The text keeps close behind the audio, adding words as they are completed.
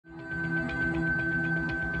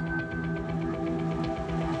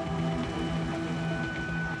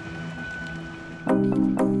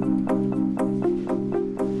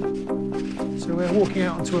So we're walking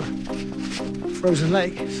out onto a frozen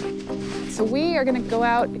lake. So we are going to go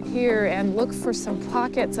out here and look for some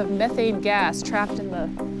pockets of methane gas trapped in the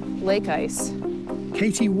lake ice.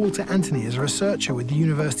 Katie Walter Anthony is a researcher with the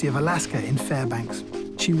University of Alaska in Fairbanks.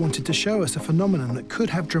 She wanted to show us a phenomenon that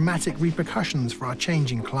could have dramatic repercussions for our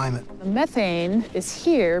changing climate. The methane is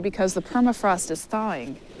here because the permafrost is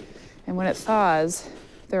thawing. And when it thaws,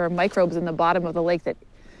 there are microbes in the bottom of the lake that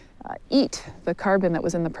eat the carbon that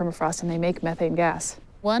was in the permafrost, and they make methane gas.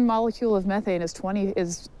 One molecule of methane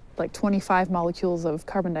is like 25 molecules of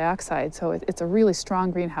carbon dioxide, so it's a really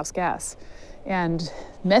strong greenhouse gas. And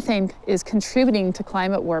methane is contributing to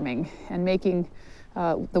climate warming and making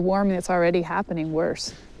the warming that's already happening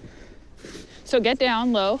worse. So get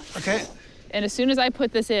down low. Okay. And as soon as I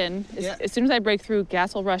put this in, as soon as I break through,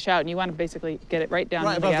 gas will rush out, and you want to basically get it right down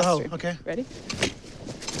right into above the gas the hole. stream. Okay. Ready?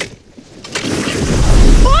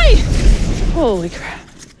 Oi! Holy crap.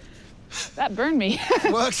 That burned me.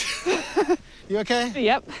 Worked. You okay?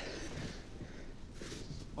 Yep.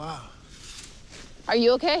 Wow. Are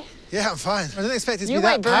you okay? Yeah, I'm fine. I didn't expect it to You be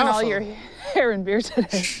that might burn powerful. all your hair and beard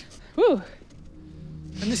today. Whew.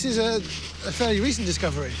 And this is a fairly recent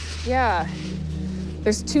discovery. Yeah.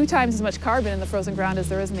 There's 2 times as much carbon in the frozen ground as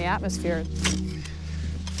there is in the atmosphere.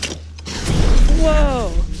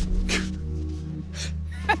 Whoa.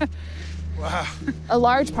 Wow. A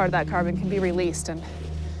large part of that carbon can be released and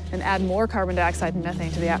add more carbon dioxide and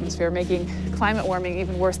methane to the atmosphere, making climate warming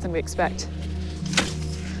even worse than we expect.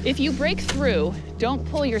 If you break through, don't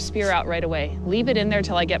pull your spear out right away. Leave it in there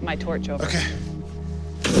till I get my torch over. Okay.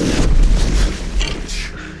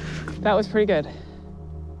 That was pretty good.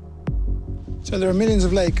 So there are millions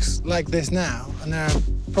of lakes like this now, and there are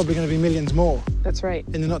probably going to be millions more. That's right.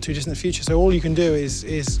 In the not too distant future. So all you can do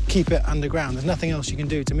is keep it underground. There's nothing else you can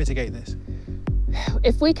do to mitigate this.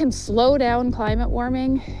 If we can slow down climate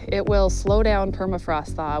warming, it will slow down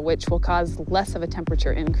permafrost thaw, which will cause less of a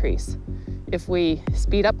temperature increase. If we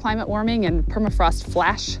speed up climate warming and permafrost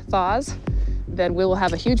flash thaws, then we will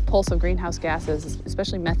have a huge pulse of greenhouse gases,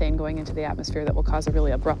 especially methane, going into the atmosphere that will cause a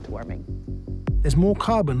really abrupt warming. There's more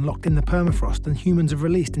carbon locked in the permafrost than humans have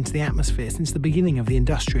released into the atmosphere since the beginning of the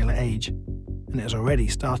industrial age, and it has already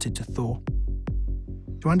started to thaw.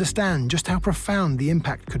 To understand just how profound the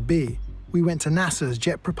impact could be, we went to NASA's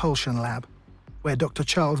Jet Propulsion Lab, where Dr.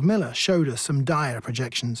 Charles Miller showed us some dire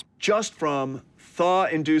projections. Just from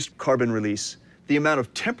thaw-induced carbon release, the amount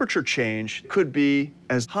of temperature change could be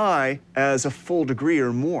as high as a full degree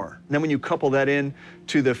or more. And then when you couple that in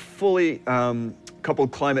to the fully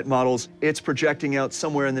coupled climate models, it's projecting out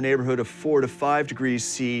somewhere in the neighborhood of 4 to 5 degrees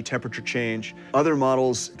C temperature change. Other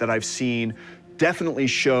models that I've seen definitely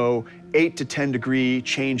show 8 to 10 degree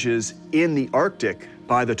changes in the Arctic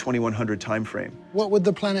by the 2100 timeframe. What would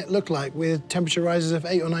the planet look like with temperature rises of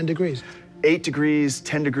 8 or 9 degrees? 8 degrees,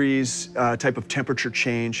 10 degrees type of temperature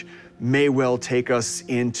change may well take us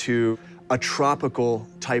into a tropical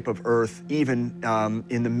type of Earth, even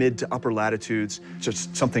in the mid to upper latitudes,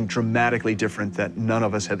 just something dramatically different that none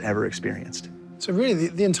of us have ever experienced. So really,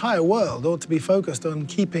 the entire world ought to be focused on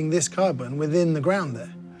keeping this carbon within the ground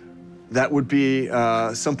there. That would be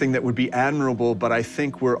something that would be admirable, but I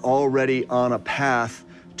think we're already on a path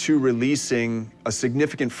to releasing a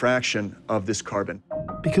significant fraction of this carbon.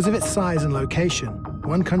 Because of its size and location,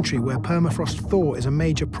 one country where permafrost thaw is a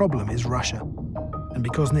major problem is Russia. And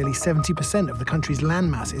because nearly 70% of the country's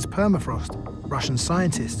landmass is permafrost, Russian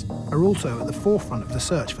scientists are also at the forefront of the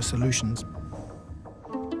search for solutions.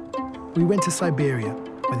 We went to Siberia,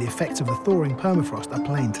 where the effects of the thawing permafrost are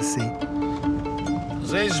plain to see.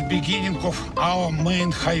 This is the beginning of our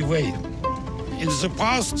main highway. In the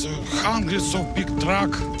past, hundreds of big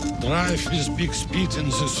trucks drive with big speed in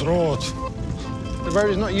this road. The road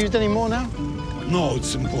is not used anymore now? No,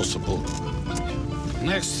 it's impossible.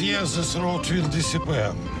 Next year, this road will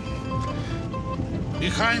disappear.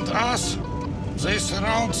 Behind us, there's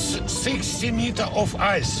around 60 meters of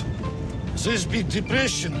ice. This big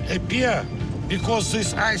depression appeared because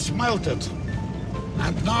this ice melted.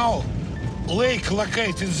 And now, lake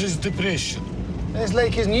located in this depression. This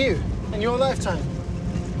lake is new, in your lifetime?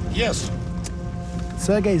 Yes.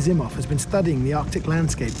 Sergei Zimov has been studying the Arctic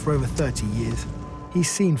landscape for over 30 years. He's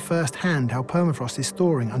seen firsthand how permafrost is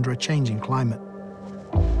thawing under a changing climate.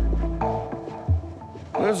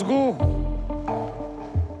 Let's go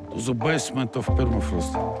to the basement of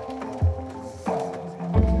permafrost.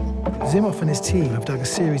 Zimov and his team have dug a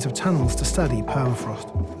series of tunnels to study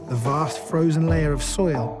permafrost, the vast frozen layer of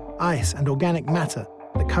soil, ice and organic matter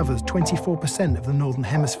that covers 24% of the Northern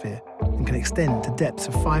Hemisphere and can extend to depths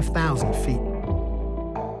of 5,000 feet.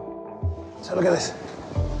 So look at this.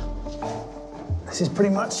 This is pretty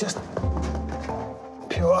much just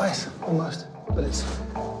pure ice, almost, but it's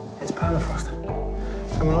permafrost.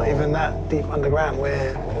 And we're not even that deep underground.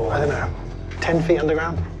 We're, I don't know, 10 feet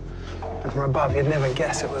underground. And from above, you'd never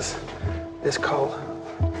guess it was this cold.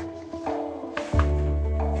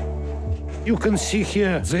 You can see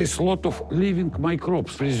here there's a lot of living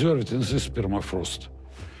microbes preserved in this permafrost.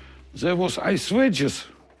 There was ice wedges.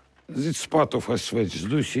 It's part of ice wedges.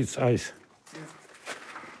 Do you see it's ice?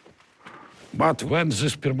 But when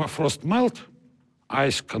this permafrost melt,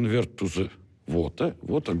 ice convert to the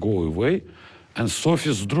water go away, and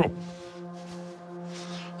surface drop.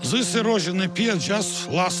 This erosion appeared just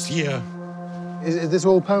last year. Is this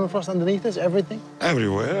all permafrost underneath us, everything?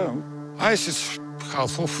 Everywhere. Ice is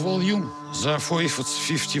half of volume. Therefore, if it's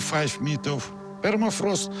 55 meters of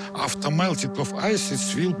permafrost, after melting of ice,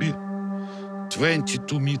 it will be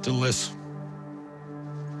 22 meters less.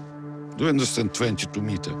 Do you understand 22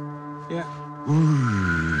 meters? Yeah.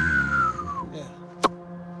 Yeah.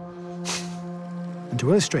 And to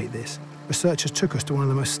illustrate this, researchers took us to one of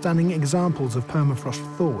the most stunning examples of permafrost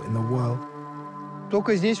thaw in the world.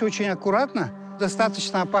 Только здесь очень аккуратно,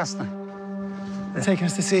 достаточно опасно. They're taking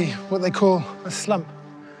us to see what they call a slump,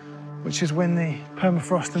 which is when the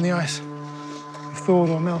permafrost and the ice have thawed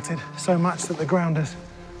or melted so much that the ground has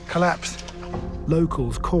collapsed.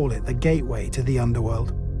 Locals call it the gateway to the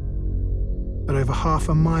underworld. But over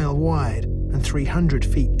 1/2 mile wide and 300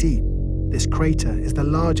 feet deep, this crater is the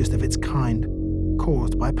largest of its kind,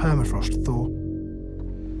 caused by permafrost thaw.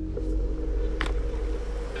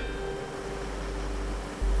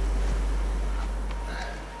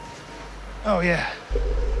 Oh yeah,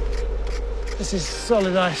 this is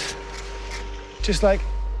solid ice, just like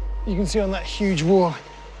you can see on that huge wall.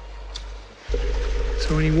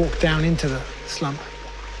 So when you walk down into the slump,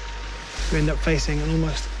 you end up facing an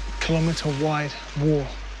almost kilometre-wide wall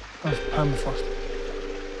of permafrost.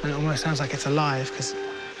 And it almost sounds like it's alive, because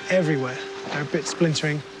everywhere there are bits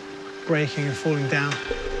splintering, breaking and falling down.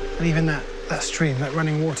 And even that stream, that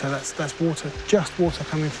running water, that's water, just water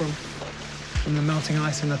coming from the melting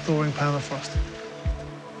ice and the thawing permafrost.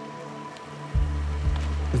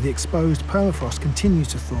 As the exposed permafrost continues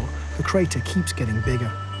to thaw, the crater keeps getting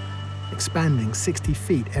bigger, expanding 60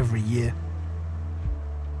 feet every year.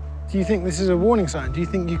 Do you think this is a warning sign? Do you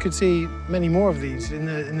think you could see many more of these in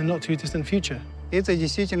the not too distant future? Это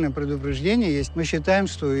действительно предупреждение есть. Мы считаем,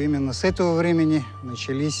 что именно с этого времени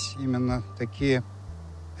начались именно такие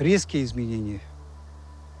резкие изменения.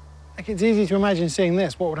 Like, it's easy to imagine seeing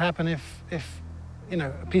this. What would happen if you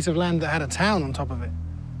know, a piece of land that had a town on top of it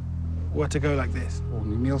were to go like this?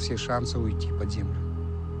 Он имел все шансы уйти под землю.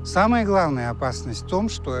 Самая главная опасность в том,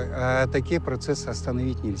 что такие процессы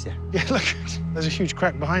остановить нельзя. Yeah, look, there's a huge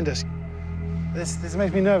crack behind us. This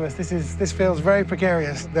makes me nervous. This feels very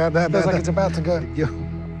precarious. Feels like it's about to go.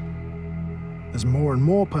 As more and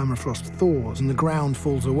more permafrost thaws and the ground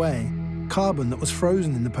falls away, carbon that was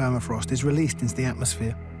frozen in the permafrost is released into the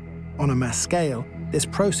atmosphere. On a mass scale, this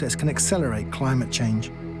process can accelerate climate change.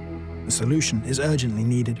 A solution is urgently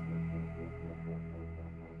needed.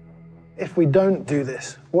 If we don't do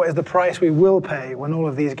this, what is the price we will pay when all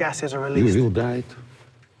of these gases are released? You will die.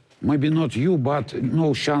 Maybe not you, but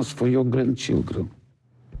no chance for your grandchildren.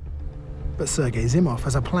 But Sergei Zimov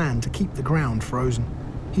has a plan to keep the ground frozen.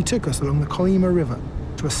 He took us along the Kolyma River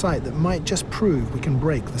to a site that might just prove we can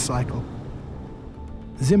break the cycle.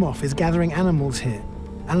 Zimov is gathering animals here,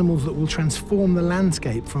 animals that will transform the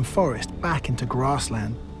landscape from forest back into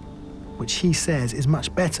grassland, which he says is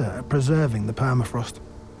much better at preserving the permafrost.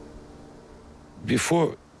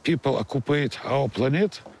 Before people occupied our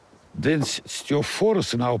planet, density of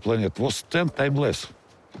forests in our planet was 10 times less,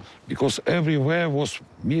 because everywhere was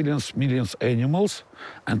millions animals,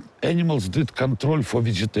 and animals did control for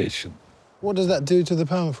vegetation. What does that do to the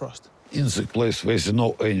permafrost? In the place where there's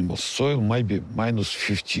no animals, soil might be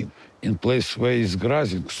 -15. In place where it's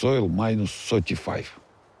grazing, soil -35.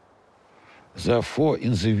 Therefore,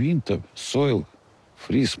 in the winter, soil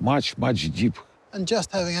freeze much deep. And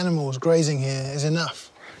just having animals grazing here is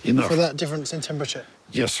enough for that difference in temperature?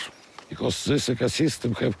 Yes, because this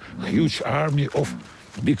ecosystem have huge army of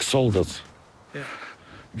big soldiers,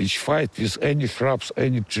 which fight with any shrubs,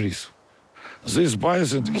 any trees. This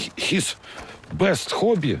bison, his best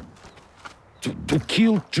hobby, to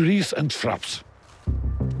kill trees and shrubs.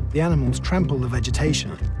 The animals trample the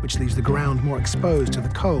vegetation, which leaves the ground more exposed to the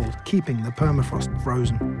cold, keeping the permafrost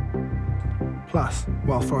frozen. Plus,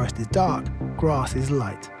 while forest is dark, grass is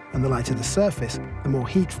light, and the lighter the surface, the more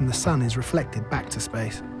heat from the sun is reflected back to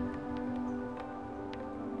space.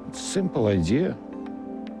 Simple idea.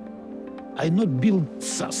 I not build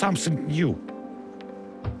something new.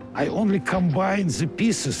 I only combine the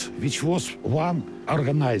pieces which was one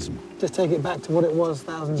organism. Just take it back to what it was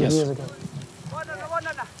thousands Yes. of years ago.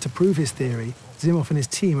 To prove his theory, Zimov and his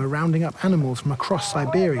team are rounding up animals from across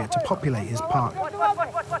Siberia to populate his park.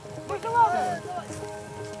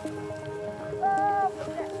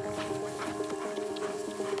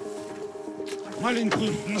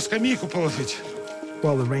 Маленькую на скамейку положить.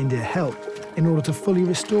 While the reindeer help, in order to fully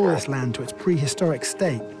restore this land to its prehistoric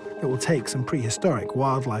state, it will take some prehistoric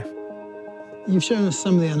wildlife. You've shown us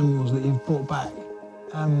some of the animals that you've brought back.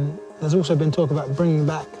 There's also been talk about bringing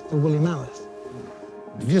back the woolly mammoth.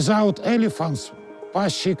 Without elephants,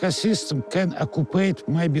 pasture ecosystem can occupy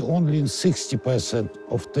maybe only in 60%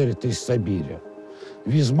 of territory Siberia.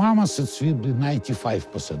 With mammoths, it will be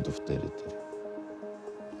 95% of territory.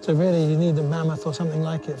 So really, you need a mammoth or something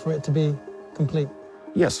like it for it to be complete?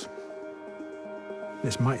 Yes.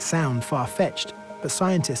 This might sound far-fetched, but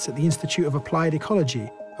scientists at the Institute of Applied Ecology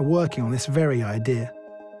are working on this very idea.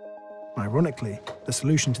 Ironically, the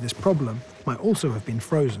solution to this problem might also have been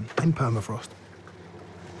frozen in permafrost.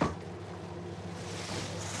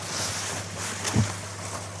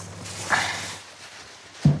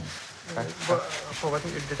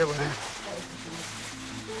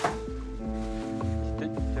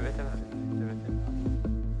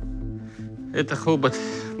 Это хобот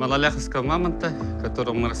малоляховского мамонта,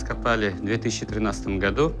 которого мы раскопали в 2013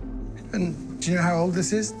 году. And do you know how old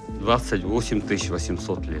this is? 28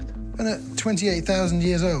 800 лет. And at 28,000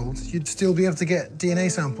 years old, you'd still be able to get DNA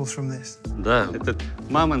samples from this? Да, этот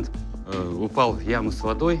мамонт упал в яму с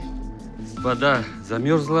водой. Вода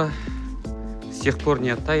замерзла, с тех пор не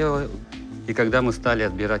оттаяла. И когда мы стали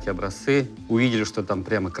отбирать образцы, увидели, что там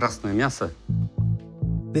прямо красное мясо.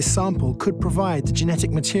 This sample could provide the genetic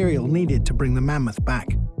material needed to bring the mammoth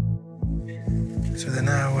back. So they're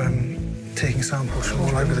now taking samples from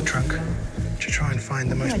all over the trunk to try and find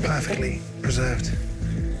the most perfectly preserved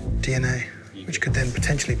DNA, which could then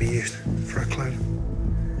potentially be used for a clone.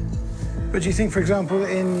 But do you think, for example,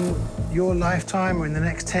 in your lifetime or in the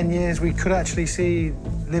next 10 years, we could actually see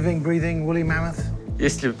living, breathing, woolly mammoth?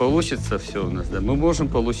 Если получится все у нас, да, мы можем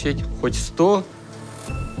получить хоть 100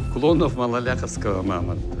 клонов малоляховского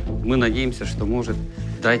мамонта. Мы надеемся, что может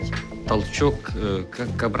дать толчок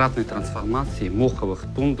к обратной трансформации моховых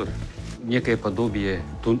тундр, некое подобие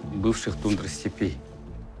бывших тундр-степей.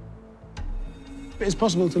 It's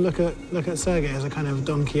possible to look at Sergei as a kind of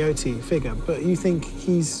Don Quixote figure, but you think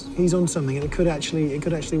he's on something and it could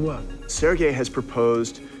actually work. Sergei has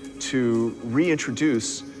proposed to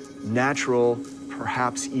reintroduce natural,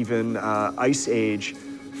 perhaps even ice age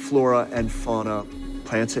flora and fauna,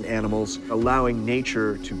 plants and animals, allowing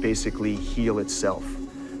nature to basically heal itself.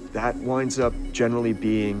 That winds up generally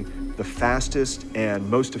being the fastest and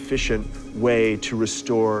most efficient way to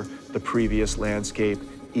restore the previous landscape,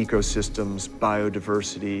 ecosystems,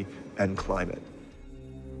 biodiversity, and climate.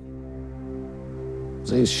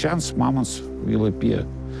 There is chance mammoths will appear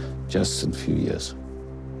just in a few years.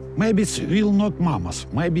 Maybe it will not mammoths,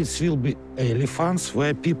 maybe it will be elephants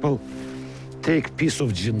where people take piece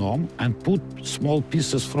of genome and put small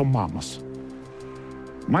pieces from mammoths.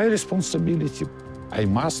 My responsibility, I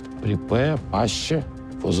must prepare pasture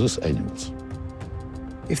for these animals.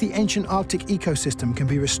 If the ancient Arctic ecosystem can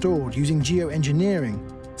be restored using geoengineering,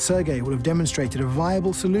 Sergei will have demonstrated a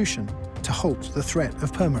viable solution to halt the threat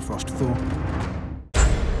of permafrost thaw.